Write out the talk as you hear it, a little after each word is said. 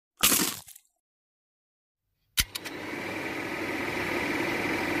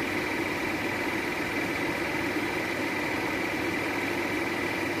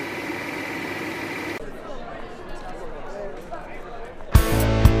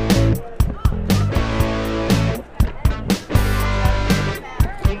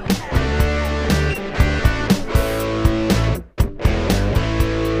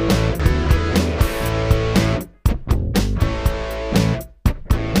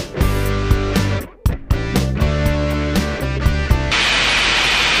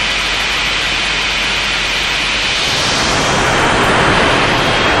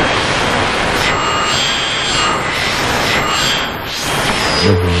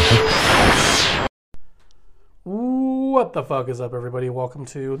What the fuck is up, everybody? Welcome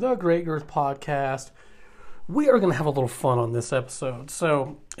to the Great Girth Podcast. We are going to have a little fun on this episode.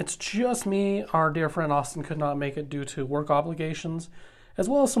 So, it's just me. Our dear friend Austin could not make it due to work obligations, as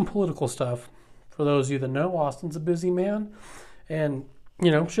well as some political stuff. For those of you that know, Austin's a busy man. And,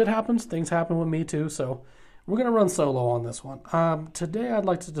 shit happens. Things happen with me too. So, we're going to run solo on this one. Today, I'd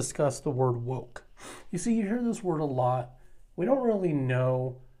like to discuss the word woke. You see, you hear this word a lot. We don't really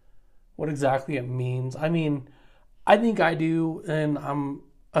know what exactly it means. I mean, I think I do, and I'm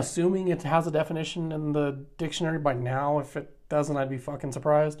assuming it has a definition in the dictionary by now. If it doesn't, I'd be fucking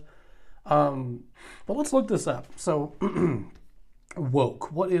surprised. But let's look this up. So,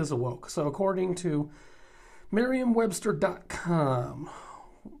 woke. What is a woke? So, according to Merriam-Webster.com,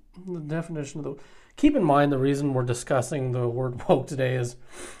 the definition of the... Keep in mind, the reason we're discussing the word woke today is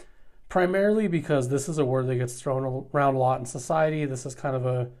primarily because this is a word that gets thrown around a lot in society. This is kind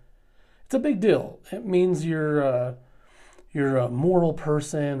of it's a big deal. It means you're a moral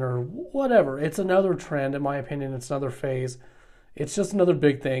person or whatever. It's another trend, in my opinion. It's another phase. It's just another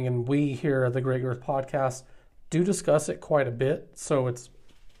big thing, and we here at the Great Girth Podcast do discuss it quite a bit. So it's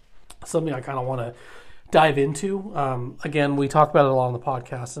something I kind of want to dive into. Again, we talk about it a lot on the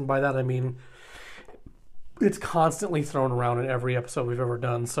podcast, and by that I mean it's constantly thrown around in every episode we've ever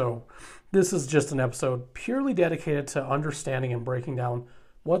done. So this is just an episode purely dedicated to understanding and breaking down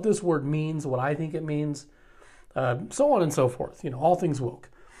what this word means, what I think it means, so on and so forth. All things woke.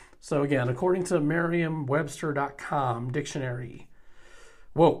 So again, according to Merriam-Webster.com dictionary,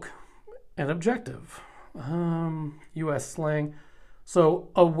 woke, an objective, U.S. slang. So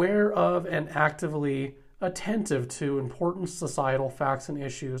aware of and actively attentive to important societal facts and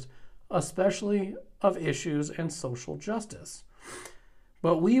issues, especially of issues and social justice.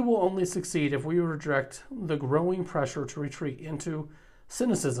 But we will only succeed if we reject the growing pressure to retreat into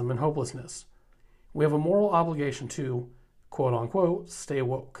cynicism and hopelessness. We have a moral obligation to, quote unquote, stay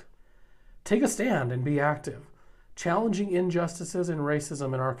woke. Take a stand and be active, challenging injustices and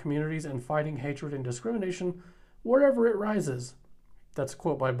racism in our communities and fighting hatred and discrimination wherever it rises. That's a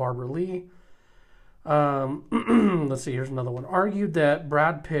quote by Barbara Lee. Let's see, here's another one. Argued that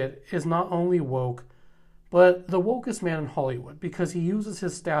Brad Pitt is not only woke, but the wokest man in Hollywood because he uses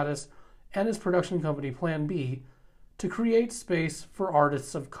his status and his production company Plan B to create space for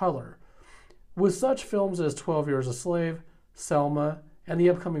artists of color. With such films as 12 Years a Slave, Selma, and the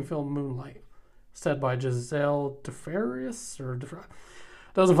upcoming film Moonlight, said by Giselle DeFarius,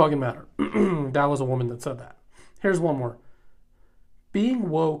 doesn't fucking matter. That was a woman that said that. Here's one more. Being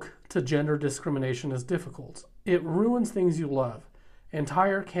woke to gender discrimination is difficult. It ruins things you love.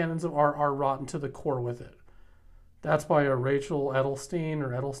 Entire canons of art are rotten to the core with it. That's by a Rachel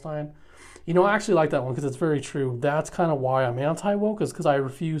Edelstein. I actually like that one because it's very true. That's kind of why I'm anti-woke, is because I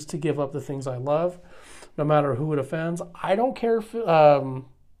refuse to give up the things I love, no matter who it offends. I don't care if...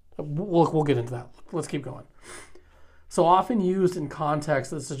 we'll get into that. Let's keep going. So often used in context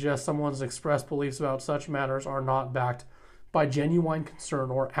that suggests someone's expressed beliefs about such matters are not backed by genuine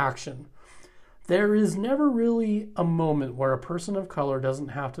concern or action. There is never really a moment where a person of color doesn't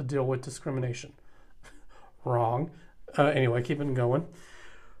have to deal with discrimination. Wrong. Anyway, keeping going.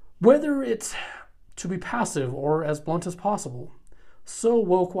 Whether it's to be passive or as blunt as possible. So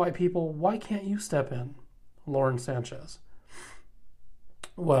woke white people, why can't you step in? Lauren Sanchez.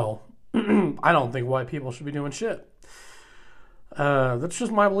 Well, I don't think white people should be doing shit. That's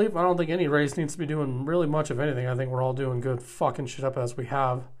just my belief. I don't think any race needs to be doing really much of anything. I think we're all doing good fucking shit up as we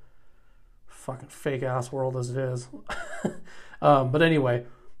have. Fucking fake ass world as it is. But anyway,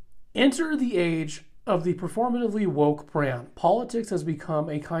 enter the age of the performatively woke brand. Politics has become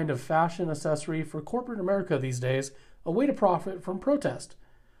a kind of fashion accessory for corporate America these days, a way to profit from protest.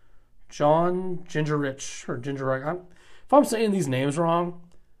 John Gingerich, or Gingerich, if I'm saying these names wrong,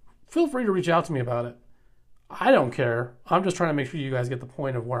 feel free to reach out to me about it. I don't care. I'm just trying to make sure you guys get the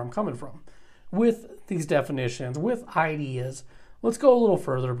point of where I'm coming from. With these definitions, with ideas, let's go a little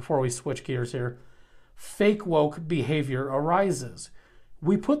further before we switch gears here. Fake woke behavior arises.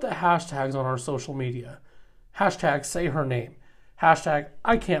 We put the hashtags on our social media. Hashtag say her name. Hashtag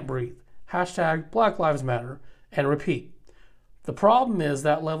I can't breathe. Hashtag Black Lives Matter. And repeat. The problem is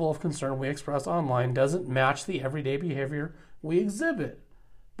that level of concern we express online doesn't match the everyday behavior we exhibit.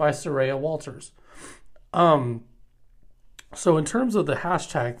 By Soraya Walters. So in terms of the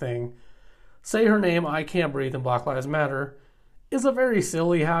hashtag thing, say her name, I can't breathe, and Black Lives Matter is a very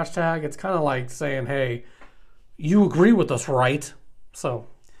silly hashtag. It's kind of like saying, hey, you agree with us, right? So,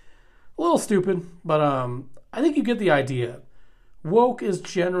 a little stupid, but I think you get the idea. Woke is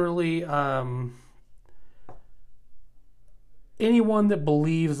generally anyone that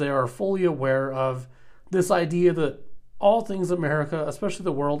believes they are fully aware of this idea that all things America, especially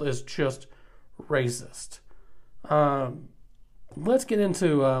the world, is just racist. Let's get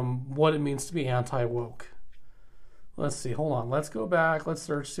into what it means to be anti-woke. Let's see, hold on. Let's go back. Let's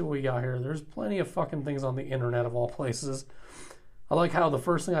search, see what we got here. There's plenty of fucking things on the internet of all places. I like how the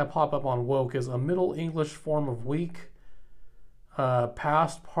first thing I pop up on woke is a Middle English form of weak,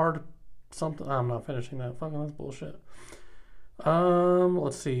 past part something. I'm not finishing that. Fucking that's bullshit.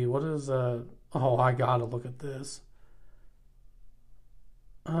 Let's see. What is oh, I gotta look at this.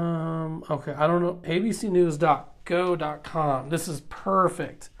 Okay, I don't know. abcnews.go.com. This is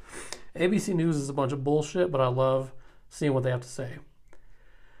perfect. ABC News is a bunch of bullshit, but I love seeing what they have to say.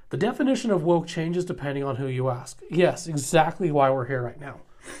 The definition of woke changes depending on who you ask. Yes, exactly why we're here right now.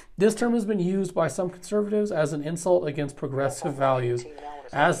 This term has been used by some conservatives as an insult against progressive values,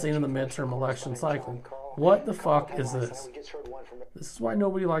 as seen in the midterm election cycle. What the fuck is this? This is why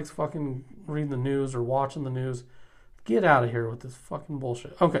nobody likes fucking reading the news or watching the news. Get out of here with this fucking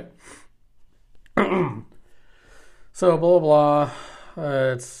bullshit. Okay. So, blah, blah,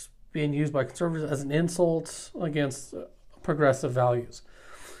 blah. It's being used by conservatives as an insult against progressive values.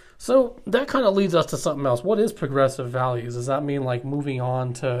 So, that kind of leads us to something else. What is progressive values? Does that mean, like, moving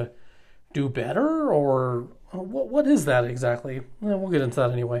on to do better? Or what is that exactly? Well, we'll get into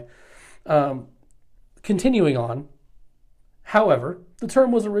that anyway. Continuing on. However, the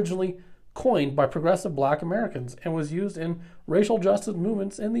term was originally coined by progressive black Americans and was used in racial justice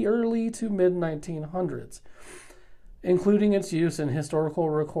movements in the early to mid-1900s, including its use in historical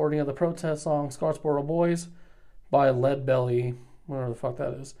recording of the protest song Scottsboro Boys by Lead Belly, whatever the fuck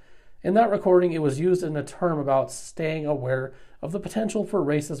that is. In that recording, it was used in a term about staying aware of the potential for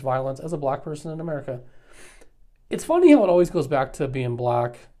racist violence as a black person in America. It's funny how it always goes back to being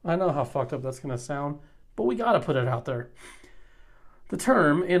black. I know how fucked up that's going to sound, but we got to put it out there. The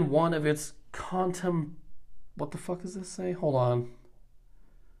term, in one of its what the fuck does this say? Hold on.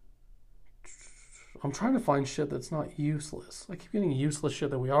 I'm trying to find shit that's not useless. I keep getting useless shit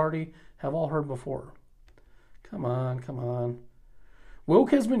that we already have all heard before. Come on.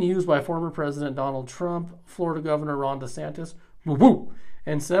 Woke has been used by former President Donald Trump, Florida Governor Ron DeSantis,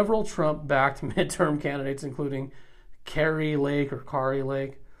 and several Trump-backed midterm candidates, including Kari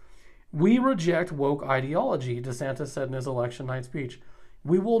Lake. We reject woke ideology, DeSantis said in his election night speech.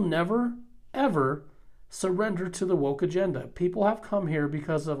 We will never, ever surrender to the woke agenda. People have come here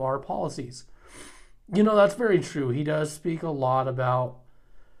because of our policies. You know, that's very true. He does speak a lot about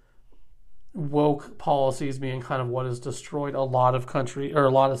woke policies being kind of what has destroyed a lot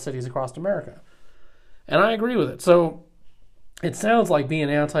of cities across America. And I agree with it. So it sounds like being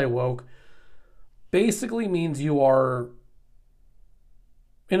anti-woke basically means you are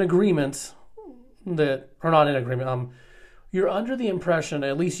in agreement you're under the impression,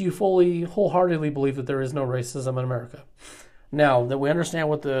 at least you wholeheartedly believe that there is no racism in America. Now, that we understand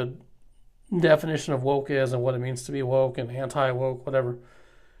what the definition of woke is and what it means to be woke and anti-woke, whatever,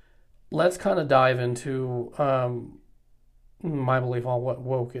 let's kind of dive into my belief on what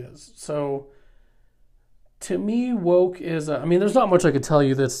woke is. So, to me, woke is, there's not much I could tell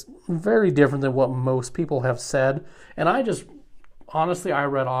you that's very different than what most people have said. And I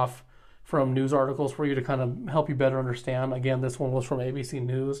read off from news articles for you to kind of help you better understand. Again, this one was from ABC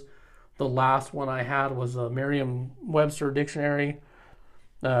News. The last one I had was a Merriam-Webster dictionary.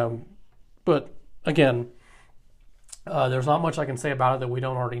 But again, there's not much I can say about it that we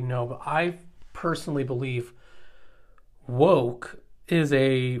don't already know. But I personally believe woke is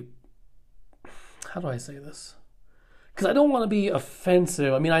how do I say this? Because I don't want to be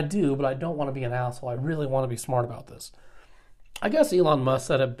offensive. I do, but I don't want to be an asshole. I really want to be smart about this. I guess Elon Musk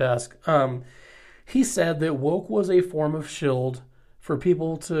said it best. He said that woke was a form of shield for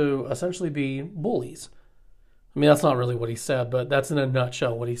people to essentially be bullies. That's not really what he said, but that's in a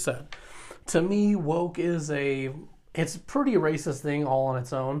nutshell what he said. To me, woke is it's a pretty racist thing all on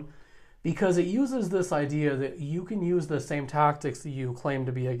its own, because it uses this idea that you can use the same tactics that you claim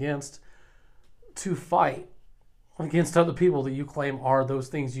to be against to fight against other people that you claim are those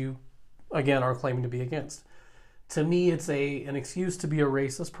things you, again, are claiming to be against. To me, it's an excuse to be a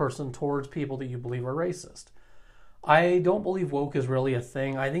racist person towards people that you believe are racist. I don't believe woke is really a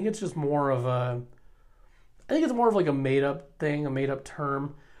thing. I think it's just more of like a made-up thing, a made-up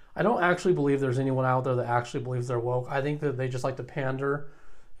term. I don't actually believe there's anyone out there that actually believes they're woke. I think that they just like to pander.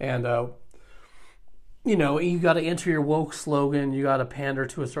 And, you got to enter your woke slogan. You got to pander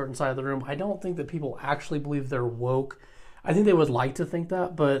to a certain side of the room. I don't think that people actually believe they're woke. I think they would like to think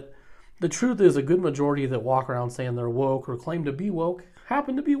that, but the truth is a good majority that walk around saying they're woke or claim to be woke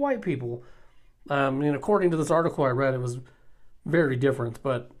happen to be white people. According to this article I read, it was very different,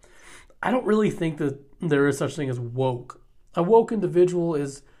 but I don't really think that there is such thing as woke. A woke individual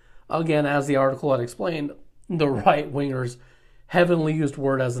is, again, as the article had explained, the right wingers heavily used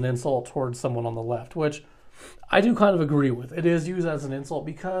word as an insult towards someone on the left, which I do kind of agree with. It is used as an insult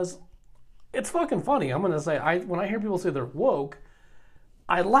because it's fucking funny. I'm going to say, when I hear people say they're woke,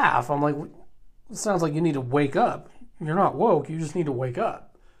 I laugh. I'm like, it sounds like you need to wake up. You're not woke, you just need to wake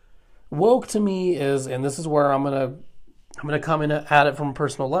up. Woke to me is, and this is where I'm gonna come in at it from a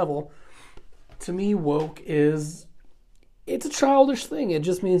personal level. To me, woke is, it's a childish thing. It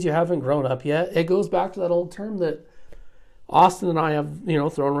just means you haven't grown up yet. It goes back to that old term that Austin and I have,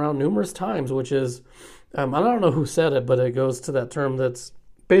 thrown around numerous times, which is, I don't know who said it, but it goes to that term that's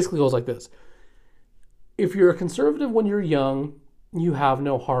basically goes like this. If you're a conservative when you're young, you have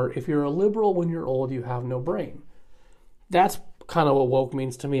no heart. If you're a liberal when you're old, you have no brain. That's kind of what woke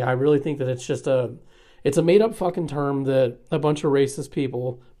means to me. I really think that it's a made up fucking term that a bunch of racist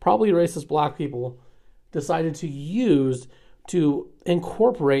people, probably racist black people, decided to use to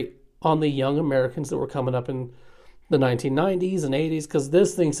incorporate on the young Americans that were coming up in the 1990s and 80s, because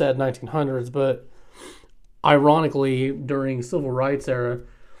this thing said 1900s, but ironically, during civil rights era,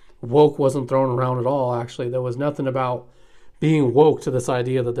 woke wasn't thrown around at all, actually. There was nothing about being woke to this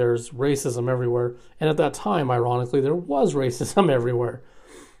idea that there's racism everywhere. And at that time, ironically, there was racism everywhere.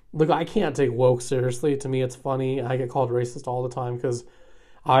 Look, I can't take woke seriously. To me, it's funny. I get called racist all the time because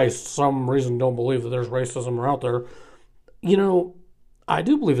I, some reason, don't believe that there's racism out there. I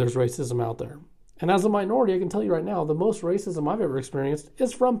do believe there's racism out there. And as a minority, I can tell you right now, the most racism I've ever experienced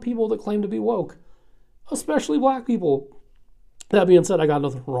is from people that claim to be woke, especially black people. That being said, I got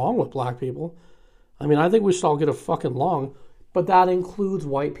nothing wrong with black people. I mean, I think we should all get a fucking along, but that includes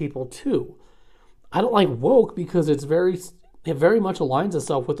white people too. I don't like woke because it very much aligns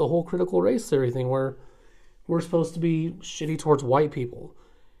itself with the whole critical race theory thing where we're supposed to be shitty towards white people.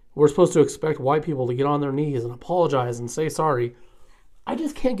 We're supposed to expect white people to get on their knees and apologize and say sorry. I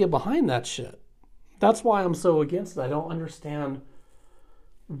just can't get behind that shit. That's why I'm so against it. I don't understand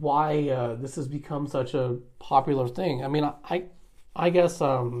why this has become such a popular thing. I mean, I guess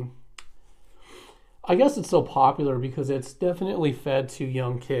it's so popular because it's definitely fed to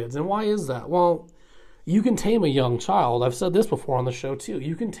young kids. And why is that? Well, you can tame a young child. I've said this before on the show too.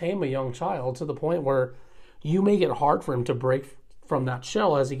 You can tame a young child to the point where you make it hard for him to break from that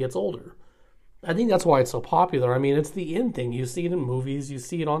shell as he gets older. I think that's why it's so popular. I mean, it's the in thing. You see it in movies. You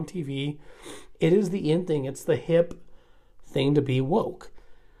see it on TV. It is the in thing. It's the hip thing to be woke.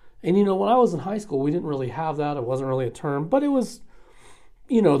 And, when I was in high school, we didn't really have that. It wasn't really a term. But it was,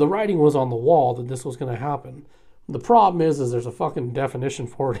 the writing was on the wall that this was going to happen. The problem is there's a fucking definition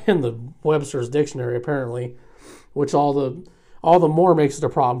for it in the Webster's dictionary, apparently, which all the more makes it a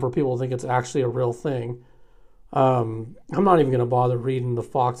problem for people to think it's actually a real thing. I'm not even going to bother reading the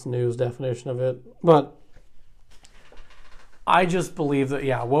Fox News definition of it, but I just believe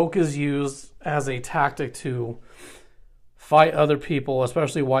that, woke is used as a tactic to fight other people,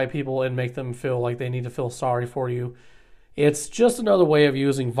 especially white people, and make them feel like they need to feel sorry for you. It's just another way of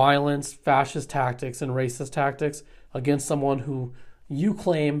using violence, fascist tactics, and racist tactics against someone who you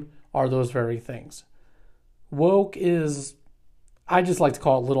claim are those very things. Woke is, I just like to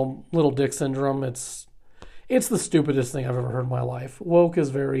call it little dick syndrome. It's the stupidest thing I've ever heard in my life. Woke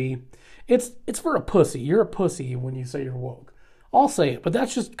is it's for a pussy. You're a pussy when you say you're woke. I'll say it, but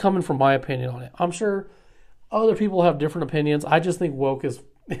that's just coming from my opinion on it. I'm sure other people have different opinions. I just think woke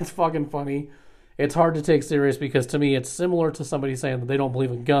it's fucking funny. It's hard to take serious because to me it's similar to somebody saying that they don't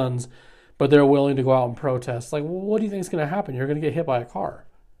believe in guns, but they're willing to go out and protest. Like, well, what do you think is going to happen? You're going to get hit by a car.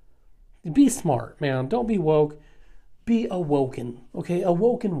 Be smart, man. Don't be woke. Be awoken, okay?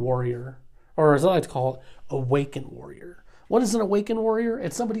 Awoken warrior. Or as I like to call it, awakened warrior. What is an awakened warrior?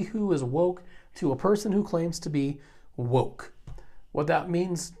 It's somebody who is woke to a person who claims to be woke. What that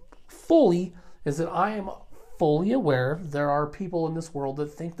means fully is that I am fully aware there are people in this world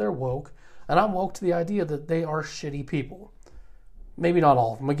that think they're woke, and I'm woke to the idea that they are shitty people. Maybe not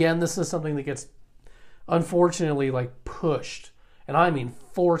all of them. Again, this is something that gets, unfortunately, pushed, and I mean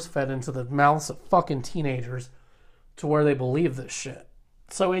force-fed into the mouths of fucking teenagers to where they believe this shit.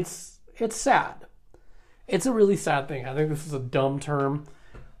 So it's sad. It's a really sad thing. I think this is a dumb term.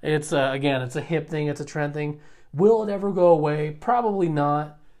 It's it's a hip thing. It's a trend thing. Will it ever go away? Probably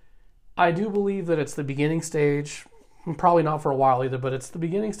not. I do believe that it's the beginning stage. Probably not for a while either, but it's the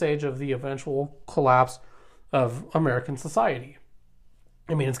beginning stage of the eventual collapse of American society.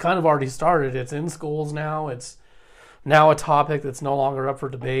 I mean, it's kind of already started. It's in schools now. It's now a topic that's no longer up for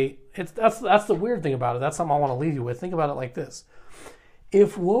debate. That's the weird thing about it. That's something I want to leave you with. Think about it like this.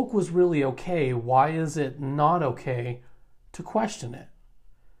 If woke was really okay, why is it not okay to question it.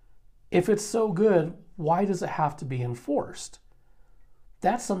 If it's so good, why does it have to be enforced?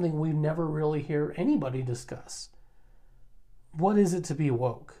 That's something we never really hear anybody discuss. What is it to be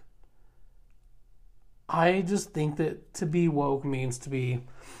woke? I just think that to be woke means to be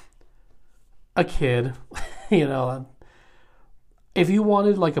a kid. You know, if you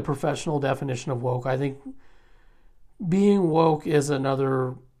wanted like a professional definition of woke, I think being woke is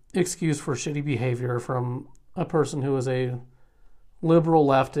another excuse for shitty behavior from a person who is a liberal,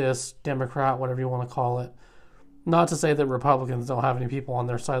 leftist, Democrat, whatever you want to call it. Not to say that Republicans don't have any people on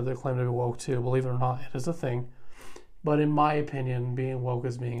their side that claim to be woke too. Believe it or not, it is a thing. But in my opinion, being woke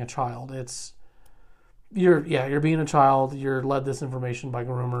is being a child. You're being a child. You're led this information by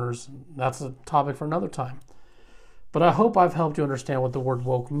groomers. That's a topic for another time. But I hope I've helped you understand what the word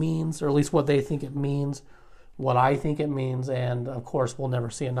woke means, or at least what they think it means, what I think it means, and of course, we'll never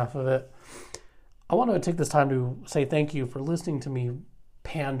see enough of it. I want to take this time to say thank you for listening to me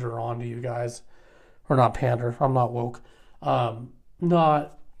pander on to you guys. Or not pander, I'm not woke. Rant.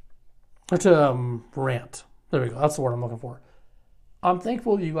 There we go, that's the word I'm looking for. I'm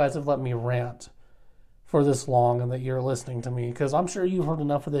thankful you guys have let me rant for this long and that you're listening to me, because I'm sure you've heard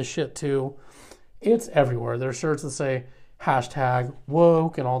enough of this shit too. It's everywhere. There's shirts that say hashtag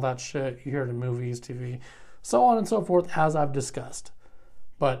woke and all that shit. You hear it in movies, TV, so on and so forth, as I've discussed.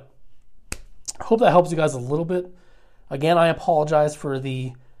 But I hope that helps you guys a little bit. Again, I apologize for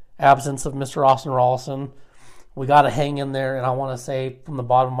the absence of Mr. Austin Rawlson. We got to hang in there, and I want to say from the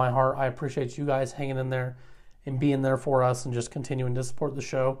bottom of my heart, I appreciate you guys hanging in there and being there for us and just continuing to support the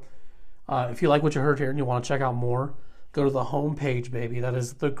show. If you like what you heard here and you want to check out more, go to the homepage, baby. That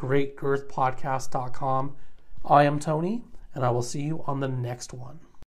is thegreatgirthpodcast.com. I am Tony, and I will see you on the next one.